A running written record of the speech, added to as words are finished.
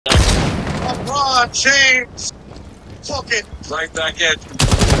on, James! Fuck it! Right back at you.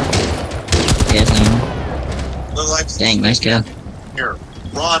 Yes, Dang, nice kill. Here.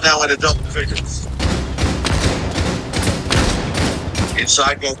 Raw now at a double figures.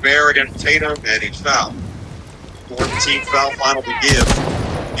 Inside go Barrett and Tatum, and he's fouled. 14 foul final to give.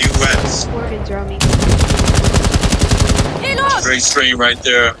 US. Great stream right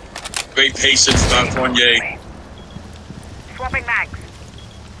there. Great patience by Fournier. Swapping mags.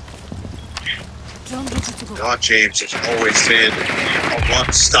 God, James has always said,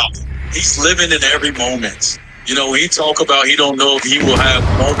 one stop. He's living in every moment. You know, he talk about he don't know if he will have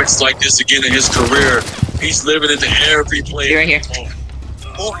moments like this again in his career. He's living in every play. You're right here.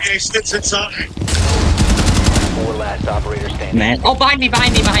 Fournier sits inside. 4 last operators standing. Man. Oh, behind me.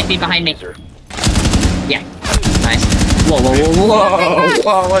 Yeah. Nice.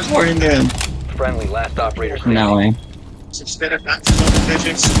 Whoa, what's Warden doing? Friendly last operator standing. No way. Suspended back to double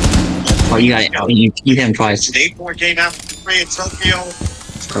digits. Oh, you got it. Oh, you hit him twice. An 8-point game after 3 in Tokyo.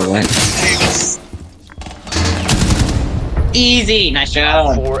 For what? Easy. Nice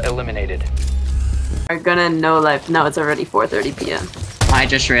job. 4 eliminated. Are gonna no life. No, it's already 4:30 p.m. I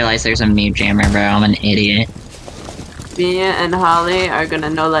just realized there's a meme jammer, bro. I'm an idiot. Mia and Holly are gonna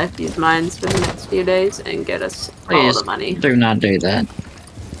no life these mines for the next few days and get us all the money. Do not do that.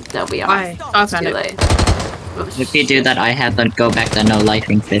 No, we are. Why? I'll It's find too it. late. If you do that, I have to go back to no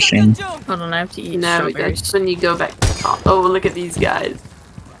lifing fishing. Hold on, I have to eat No, strawberries. that's when you go back. Oh, look at these guys.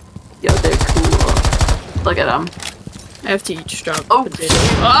 Yo, they're cool. Look at them. I have to eat strawberries. Oh,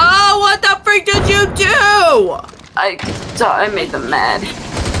 Oh, what the freak did you do? I made them mad.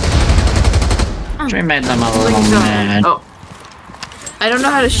 She made them a little mad. Oh, I don't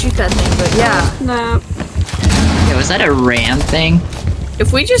know how to shoot that thing, but yeah. no. Yeah, was that a ram thing?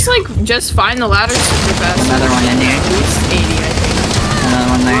 If we just find the ladder super fast. Another one in here. At least 80, I think. Another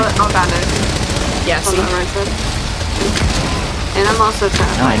one there. Oh, found it. Yeah, On see? the right side. And I'm also trying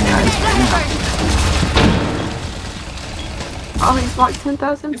to Oh, I find know. guys. Oh, he's marked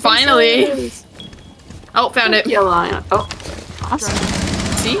 10,000. Finally. pieces. Oh, found it. Yellow line. Oh, awesome.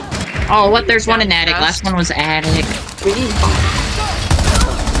 See? Oh, what? There's one in attic. Last one was attic. We need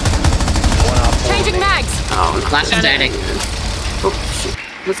Changing mags. Oh, no. Last one's attic. Oh, shoot.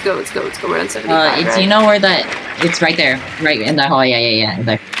 Let's go. We're on 75, It's, right? you know where that? It's right there, right in the hall. Yeah,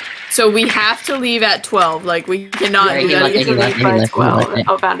 there. So we have to leave at 12. Like, we cannot Right, do he that. left it, he left it, he left it, he left it.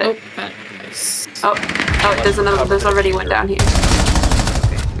 Oh, found it. Oh, there's another. There's already one down here.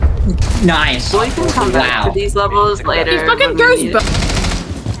 Nice. Well, you can come back to these levels later. He fucking when throws we need bu- it.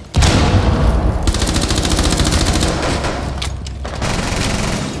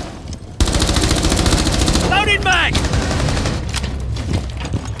 Loaded mag!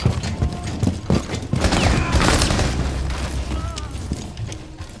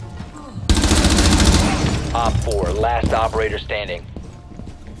 Op 4, last operator standing.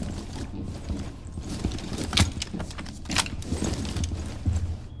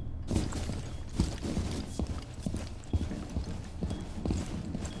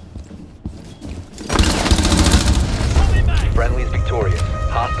 Friendly's victorious.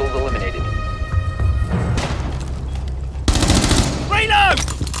 Hostiles eliminated. Reload!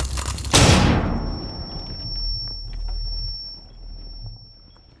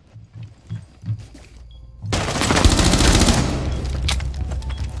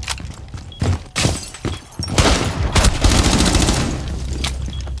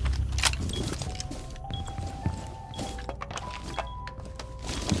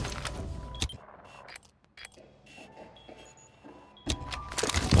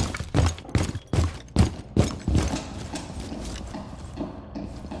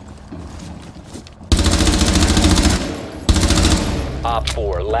 Op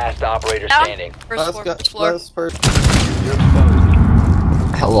 4, last operator standing. First floor. You're exposed.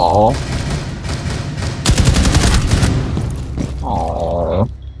 Hello. Oh.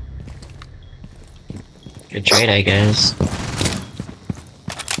 Good trade, I guess.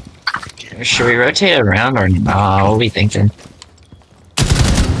 Should we rotate around or no? What are we thinking?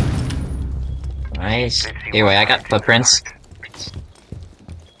 Nice. Anyway, I got footprints.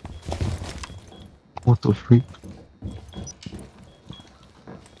 What the freak?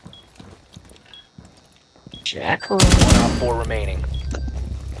 Jackal. 1 Op 4 remaining.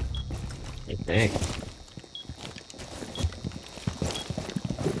 Big.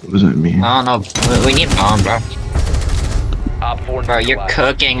 What does that mean? I don't know. We need bomb, bro. Op 4 Bro, you're neutralized.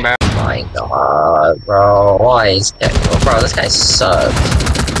 cooking, bro. Oh my god, bro. Why is that? Bro, this guy sucks.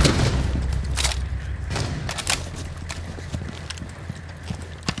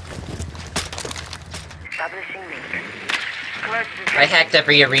 Establishing link. Close to I hacked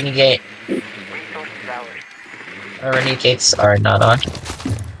every arena gate. Our new gates are not on.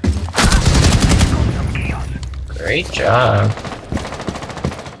 Great job.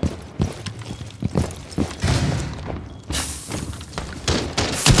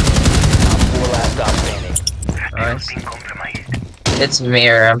 Nice. It's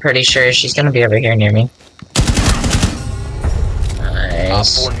Mirror. I'm pretty sure she's gonna be over here near me.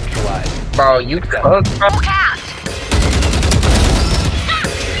 Nice. Bro, you cook, bro.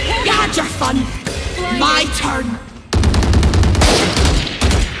 You had your fun. My turn.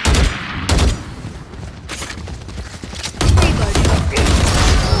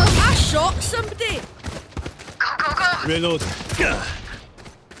 I shot somebody. Go. Reload.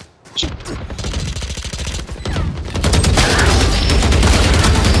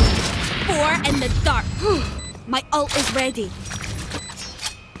 In the dark. My ult is ready.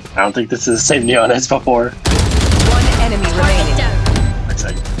 I don't think this is the same neon as before. One enemy remaining. Looks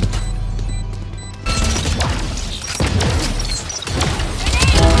like.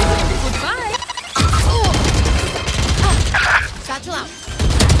 Goodbye. Satchel out.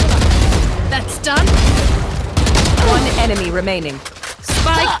 That's done. One enemy remaining.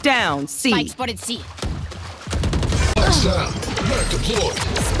 Spike down. C. Spike spotted C.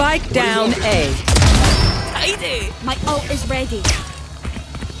 Spike down A. Tidy. My ult is ready.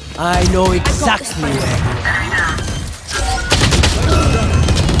 I know exactly where.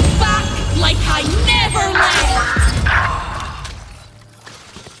 Back like I never left.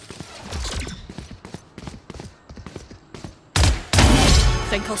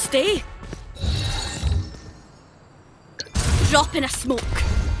 Think I'll stay? Drop in a smoke.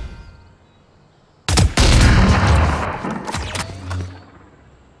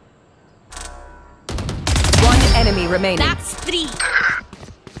 Enemy remaining. That's 3.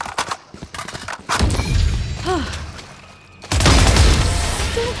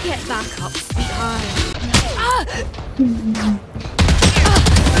 Don't get back up, sweetheart.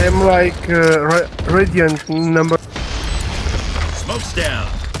 I'm like Radiant number. Smoke's down.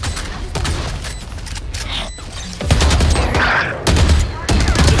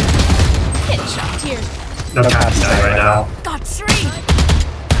 Headshot here. No pass right now. Got 3.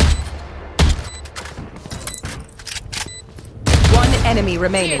 One enemy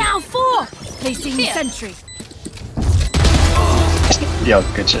remaining. Now 4. Placing sentry. Yo,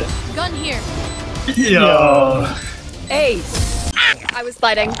 good shit. Gun here. Yo. Ace. I was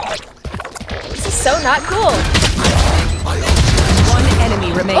sliding. This is so not cool. One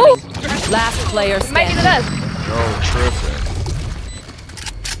enemy remaining. Oh. Last player Might be standing. the best. No tripping.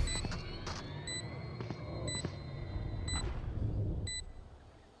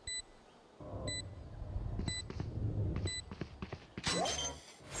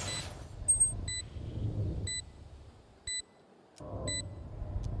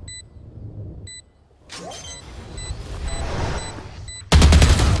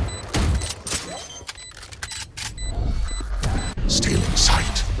 Stealing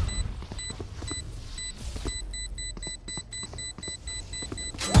sight.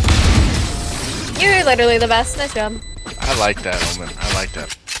 You're literally the best. Nice job. I like that, Omen. I like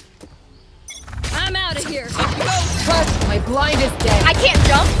that. I'm out of here. My blind is dead. I can't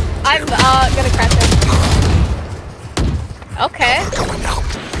jump. I'm gonna crash it. Okay.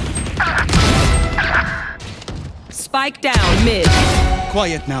 Spike down mid.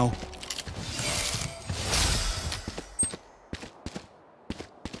 Quiet now.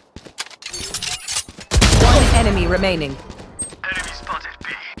 One enemy remaining. Enemy spotted B.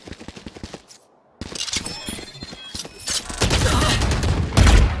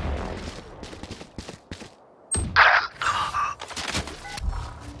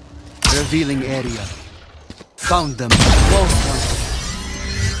 Revealing area. Found them.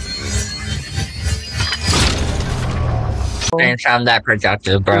 And found that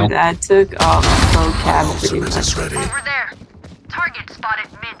projectile, bro. That took off so pretty much. Ready. Over there. Target spotted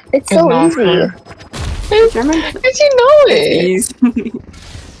mid. It's so easy. German? How'd you know it? Easy.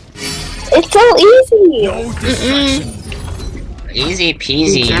 It's so easy. No distraction. Easy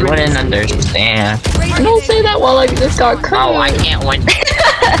peasy, you wouldn't understand. Don't say that while I just got cut. Oh, I can't win.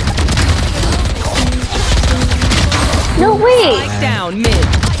 No, wait. Spike down mid.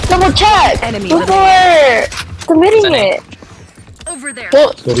 Double check Enemy before submitting It's it. Over there.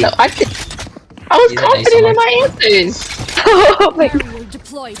 Well, no, I was He's a confident in nice my answers. Oh my god. Barrier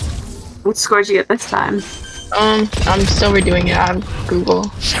deployed. What score did you get this time? I'm still redoing it on Google.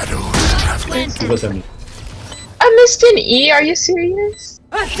 Shadows traveling. I missed an E. Are you serious?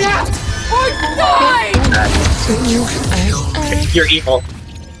 You're evil.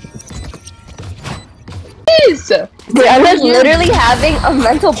 is! Dude, I'm like literally having a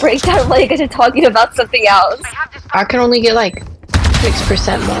mental breakdown while you guys are talking about something else. I can only get like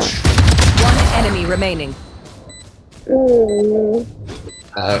 6% more. One enemy remaining.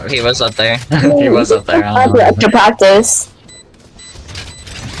 He was up there. He was up there. I'll do extra practice.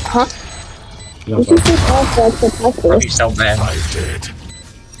 Huh? You should take off for extra practice. He's so bad.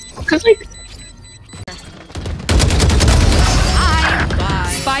 Cause like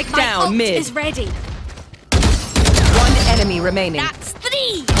Spike My down ult mid. is ready. One enemy remaining. That's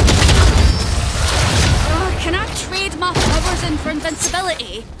 3. Can I trade my powers in for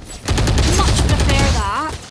invincibility? Much prefer that.